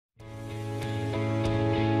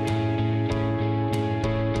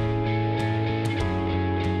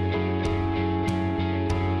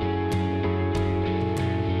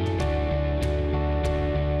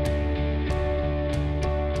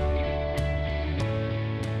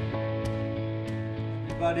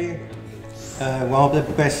everybody. One of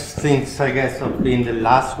the best things, I guess, of being the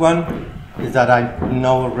last one is that I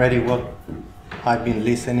know already what I've been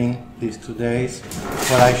listening these 2 days,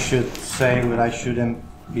 what I should say, what I shouldn't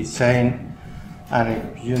be saying,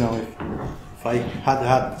 and if I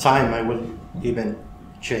had time, I will even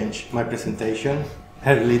change my presentation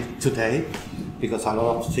early today, because a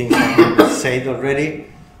lot of things have been said already.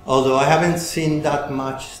 Although I haven't seen that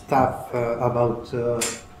much stuff about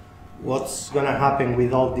what's going to happen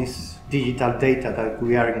with all this digital data that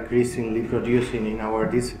we are increasingly producing in our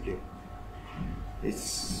discipline.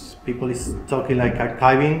 People is talking like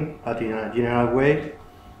archiving, but in a general way.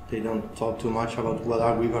 They don't talk too much about what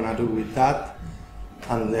are we going to do with that,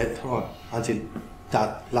 and until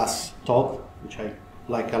that last talk, which I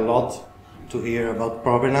like a lot to hear about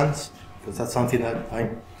provenance, because that's something that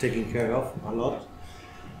I'm taking care of a lot.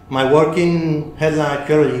 My work in Headland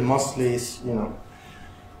Archaeology mostly is,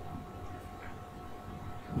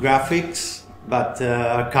 graphics, but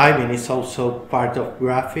archiving is also part of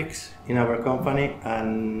graphics in our company,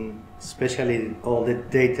 and especially all the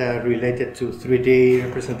data related to 3D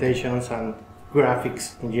representations and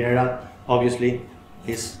graphics in general, obviously,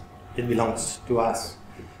 it belongs to us.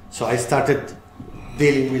 So I started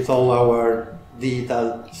dealing with all our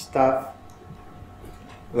digital stuff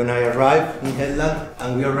when I arrived in Headland,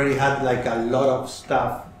 and we already had like a lot of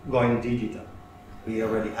stuff going digital. We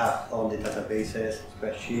already have all the databases,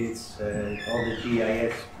 spreadsheets, all the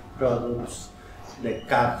GIS products, the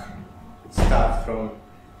CAD stuff from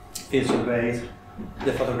field surveys,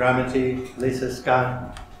 the photogrammetry, laser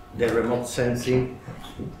scan, the remote sensing,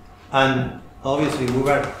 and obviously we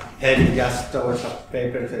were heading just towards a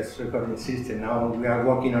paperless recording system. Now we are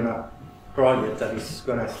working on a project that is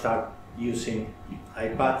going to start using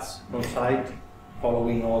iPads on site,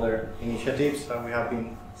 following other initiatives that we have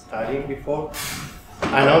been studying before.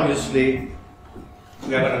 And obviously,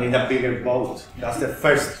 we are going to need a bigger boat. That's the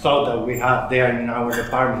first thought that we had there in our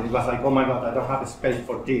department. It was like, oh my God, I don't have space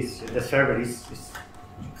for this. The server is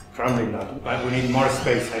crumbling now. We need more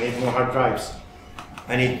space. I need more hard drives.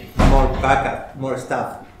 I need more backup, more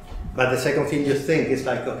stuff. But the second thing you think is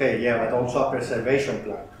like, okay, yeah, but also a preservation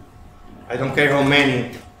plan. I don't care how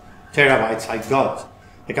many terabytes I got.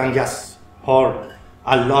 I can just hoard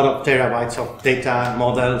a lot of terabytes of data,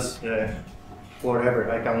 models, whatever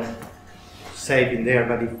I can save in there.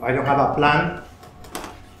 But if I don't have a plan,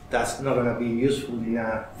 that's not going to be useful in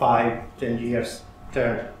a 5-10 years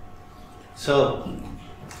term. So,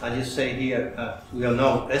 as you say here, we all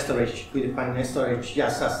know storage. We define storage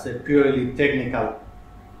just as the purely technical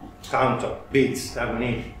count of bits that we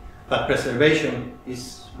need. But preservation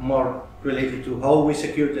is more related to how we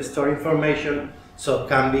secure the stored information so it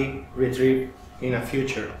can be retrieved in a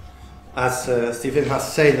future. As Stephen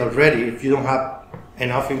has said already, if you don't have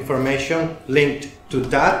enough information linked to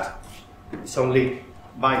that, it's only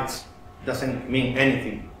bytes. Doesn't mean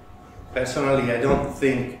anything. Personally, I don't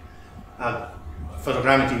think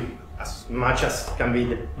photogrammetry, as much as can be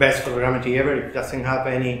the best photogrammetry ever, it doesn't have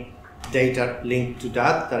any data linked to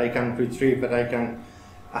that I can retrieve, that I can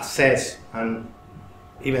assess, and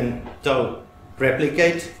even though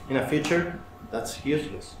replicate in a future, that's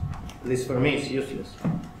useless. At least for me, it's useless.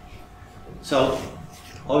 So,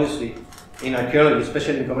 obviously, in archaeology,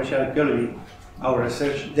 especially in commercial archaeology, our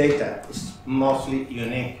research data is mostly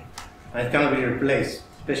unique, and it cannot be replaced,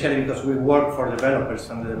 especially because we work for developers,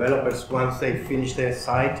 and the developers, once they finish their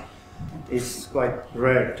site, it's quite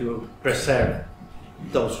rare to preserve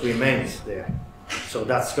those remains there. So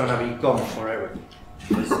that's going to be gone forever.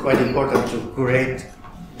 It's quite important to create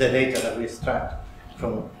the data that we extract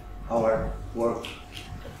from our work.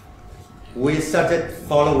 We started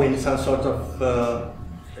following some sort of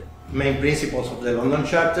main principles of the London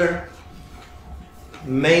Charter,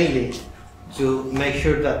 mainly to make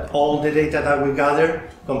sure that all the data that we gather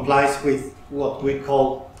complies with what we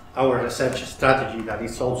call our research strategy, that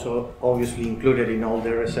is also obviously included in all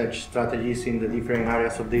the research strategies in the different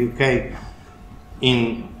areas of the UK,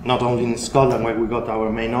 not only in Scotland where we got our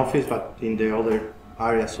main office, but in the other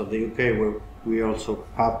areas of the UK where we also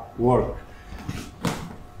have work.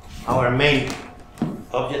 Our main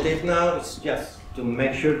objective now is just to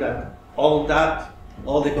make sure that all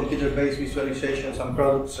the computer-based visualizations and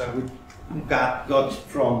products that we got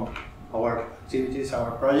from our activities,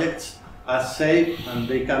 our projects, are safe, and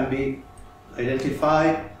they can be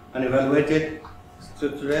identified and evaluated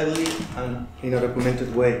structurally and in a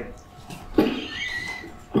documented way.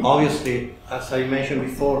 Obviously, as I mentioned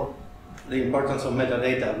before, the importance of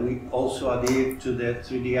metadata. We also adhere to the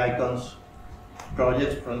 3D icons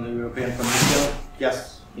project from the European Commission,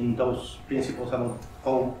 just in those principles about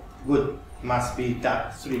how good must be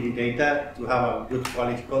that 3D data to have a good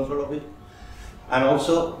quality control of it. And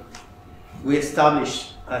also, we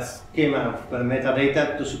established a schema of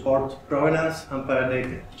metadata to support provenance and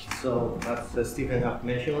paradata. So, as Stephen has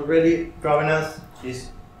mentioned already, provenance is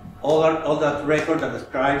all that record that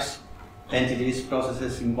describes entities,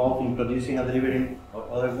 processes involved in producing and delivering or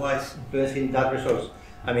otherwise influencing that resource.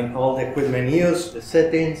 I mean, all the equipment used, the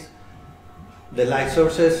settings, the light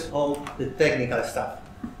sources, all the technical stuff.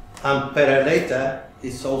 And paradata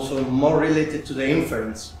is also more related to the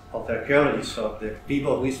inference of the archaeology, so the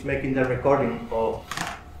people who is making the recording, or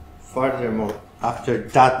furthermore, after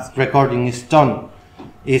that recording is done,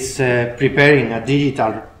 is preparing a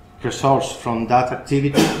digital resource from that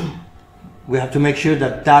activity. We have to make sure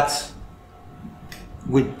that that's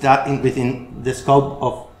within the scope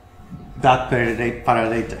of that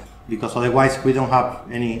paradata, because otherwise we don't have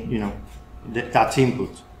any, that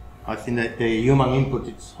input. I think that the human input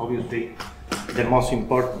is obviously the most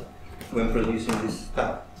important when producing this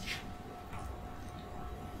stuff.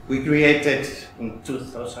 We created in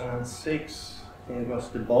 2006, I think it was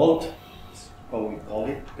the Vault, how we call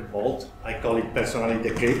it, the Vault. I call it personally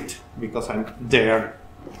the Crypt, because I'm there,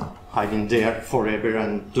 hiding there forever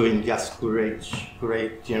and doing just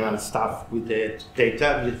great general stuff with the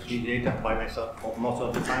data, with the data by myself most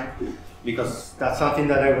of the time, because that's something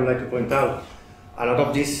that I would like to point out. A lot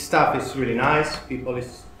of this stuff is really nice. People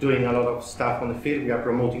is doing a lot of stuff on the field. We are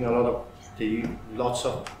promoting a lot of lots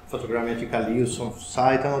of photogrammetrical use on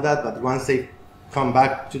site and all that, but once they come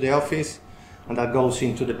back to the office and that goes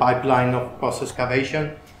into the pipeline of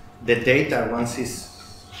post-excavation, the data, once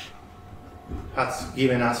has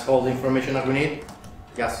given us all the information that we need,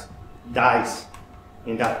 just dies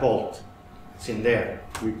in that vault. It's in there.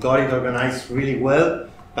 We got it organized really well,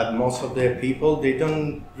 but most of the people, they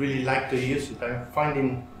don't really like to use it. I'm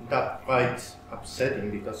finding that quite upsetting,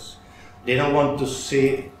 because they don't want to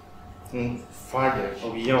see farther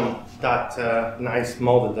or beyond that nice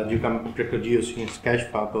model that you can reproduce in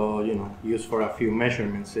Sketchfab or use for a few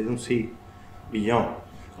measurements. They don't see beyond.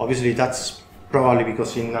 Obviously, that's probably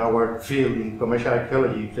because in our field, in commercial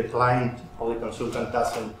archaeology, if the client or the consultant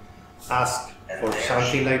doesn't ask for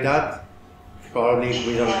something like that, probably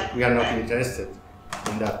we are not interested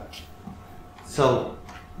in that. So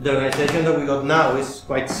the organization that we got now is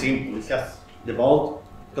quite simple. It's just the Vault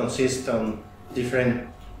consists on different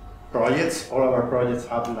projects. All of our projects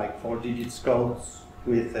have like 4-digit codes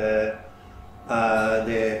with the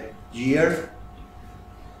year,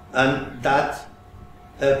 and that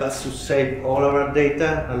helps us to save all of our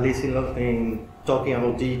data, at least in talking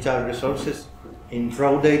about digital resources, in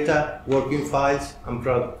raw data, working files, and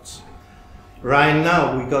products. Right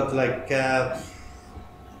now, we got like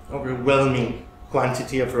overwhelming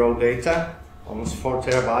quantity of raw data, almost 4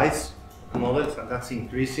 terabytes models, and that's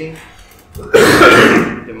increasing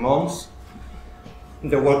the months.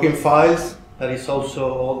 The working files, that is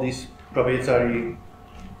also all these proprietary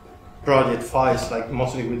project files, like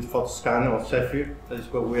mostly with Photoscan or Zephyr, that is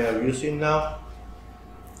what we are using now.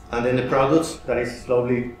 And then the products, that is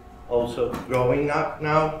slowly also growing up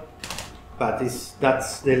now, but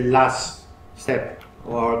that's the last step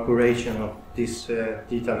of our curation of these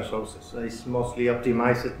digital resources. It's mostly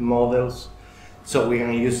optimized models, so we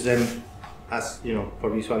can use them as for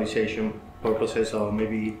visualization purposes, or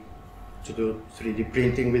maybe to do 3D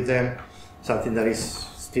printing with them, something that is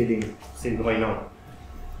still going on.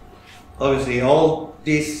 Obviously, all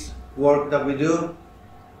this work that we do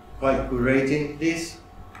while curating this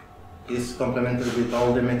is complemented with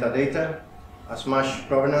all the metadata, as much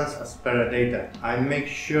provenance as paradata. I make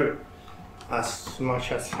sure as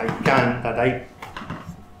much as I can that I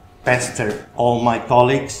pester all my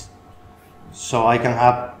colleagues so I can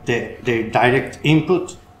have the direct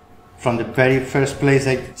input from the very first place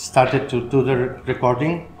I started to do the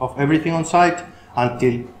recording of everything on site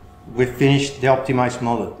until we finish the optimized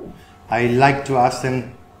model. I like to ask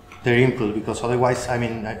them their input, because otherwise,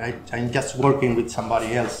 I'm just working with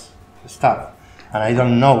somebody else's stuff, and I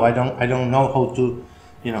don't know how to,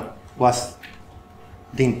 what's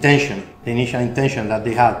the intention, the initial intention that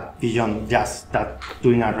they had beyond just that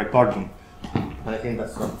doing a recording. And I think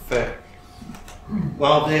that's not fair.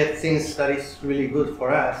 One of the things that is really good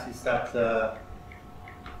for us is that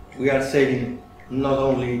we are saving not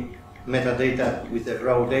only metadata with the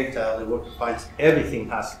raw data, the work files, everything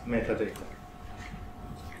has metadata.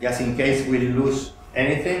 Just in case we lose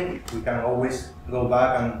anything, we can always go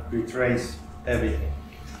back and retrace everything.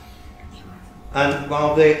 And one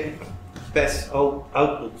of the best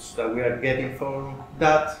outputs that we are getting from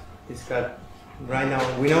that is that right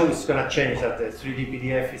now we know it's going to change, that the 3D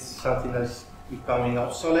PDF is something that's becoming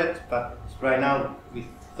obsolete, but right now we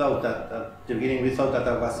thought that at the beginning we thought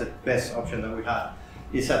that was the best option that we had.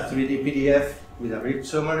 It's a 3D PDF with a brief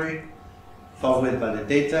summary, followed by the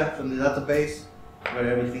data from the database, where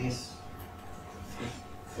everything is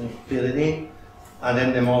filled in, and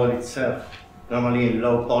then the model itself, normally in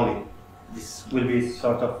low poly. This will be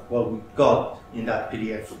sort of what we got in that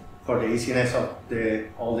PDF for the easiness of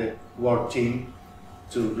all the work team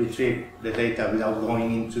to retrieve the data without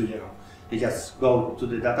going into, they just go to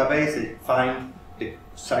the database, they find the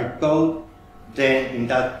site code, then in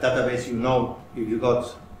that database if you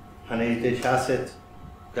got an heritage asset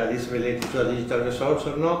that is related to a digital resource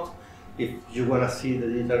or not. If you want to see the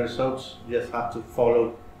digital results, you just have to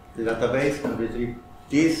follow the database and retrieve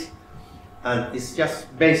this. And it's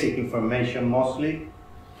just basic information mostly,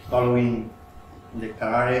 following the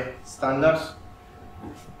Carrare standards.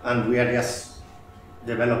 And we are just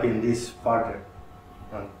developing this further.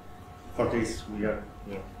 And for this,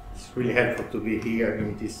 it's really helpful to be here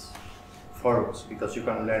in these forums because you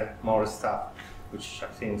can learn more stuff, which I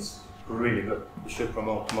think is really good. We should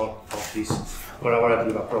promote more of this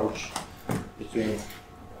collaborative approach between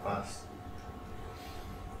us.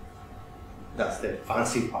 That's the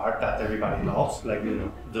fancy part that everybody loves, like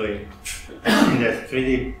doing in the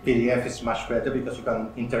 3D PDF is much better because you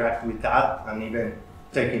can interact with that and even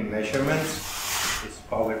taking measurements. It's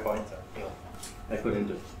PowerPoint that I couldn't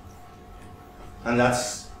do. And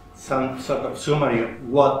that's some sort of summary of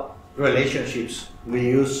what relationships we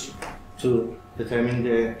use to determine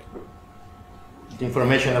the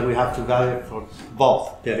information that we have to gather for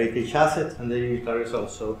both the heritage asset and the digital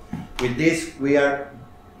results. So with this, we are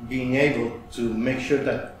being able to make sure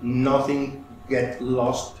that nothing gets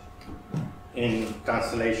lost in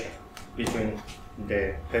translation between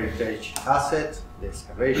the heritage asset, the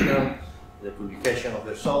excavation, the publication of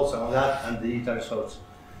the results and all that, and the digital results.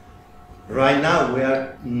 Right now, we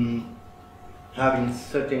are having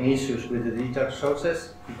certain issues with the digital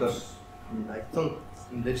sources because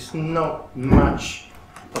there's not much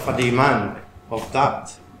of a demand of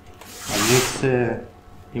that, at least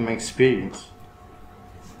in my experience.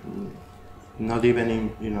 Not even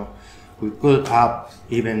in, we could have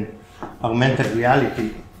even augmented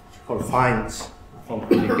reality for finds from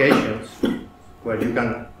publications where you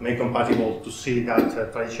can make compatible to see that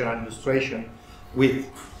traditional illustration with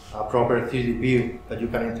a proper 3D view that you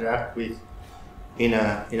can interact with in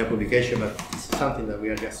a publication, but it's something that we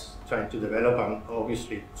are just trying to develop and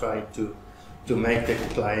obviously try to make the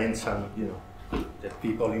clients and the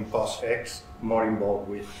people in PostX more involved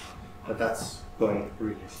with. But that's going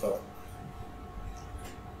really slow.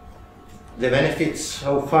 The benefits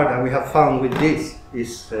so far that we have found with this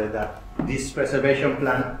is that this preservation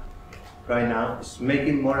plan right now is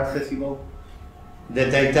making more accessible the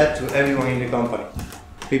data to everyone in the company.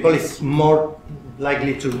 People is more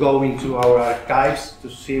likely to go into our archives to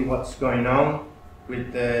see what's going on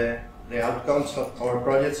with the outcomes of our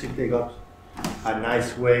projects if they got a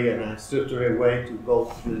nice way and a structured way to go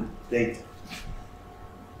through the data.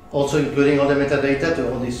 Also, including all the metadata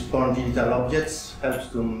to all these foreign digital objects helps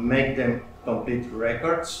to make them complete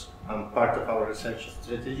records and part of our research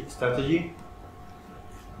strategy,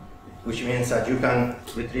 which means that you can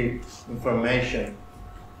retrieve information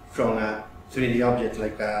from a 3D object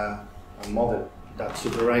like a model, that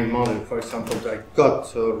superrain model, for example, that I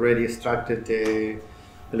got already extracted the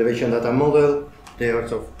elevation data model, the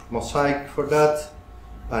earth of mosaic for that,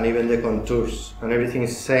 and even the contours, and everything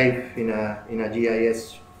is saved in a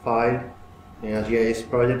GIS file, in a GIS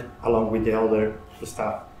project, along with the other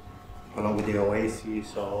stuff, along with the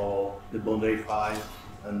oasis or the boundary file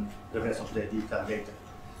and the rest of the digital data.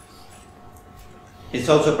 It's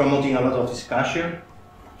also promoting a lot of discussion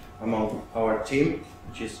among our team,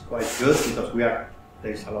 which is quite good because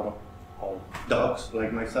there's a lot of old dogs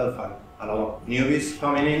like myself and a lot of newbies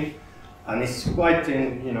coming in, and it's quite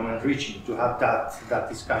enriching to have that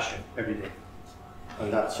discussion every day.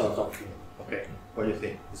 And that sort of okay, what do you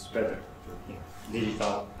think? It's better,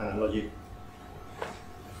 digital, analogic.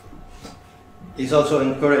 It's also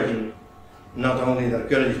encouraging not only the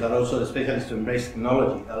archaeologists but also the specialists to embrace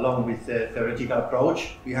technology along with the theoretical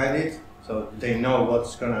approach behind it, so they know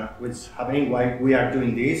what's happening, why we are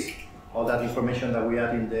doing this. All that information that we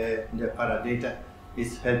have in the paradata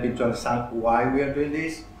is helping to understand why we are doing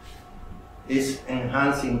this. It's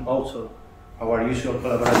enhancing also our usual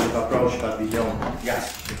collaborative approach, but beyond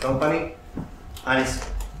just the company, and it's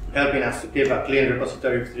helping us to keep a clean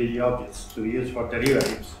repository of 3D objects to use for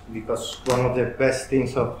derivatives, because one of the best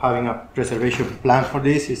things of having a preservation plan for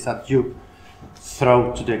this is that you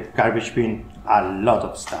throw to the garbage bin a lot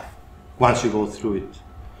of stuff once you go through it.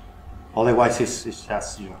 Otherwise, it's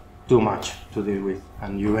just too much to deal with,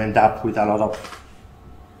 and you end up with a lot of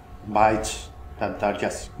bytes that are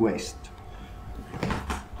just waste.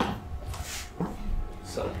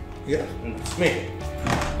 So, yeah, and it's me.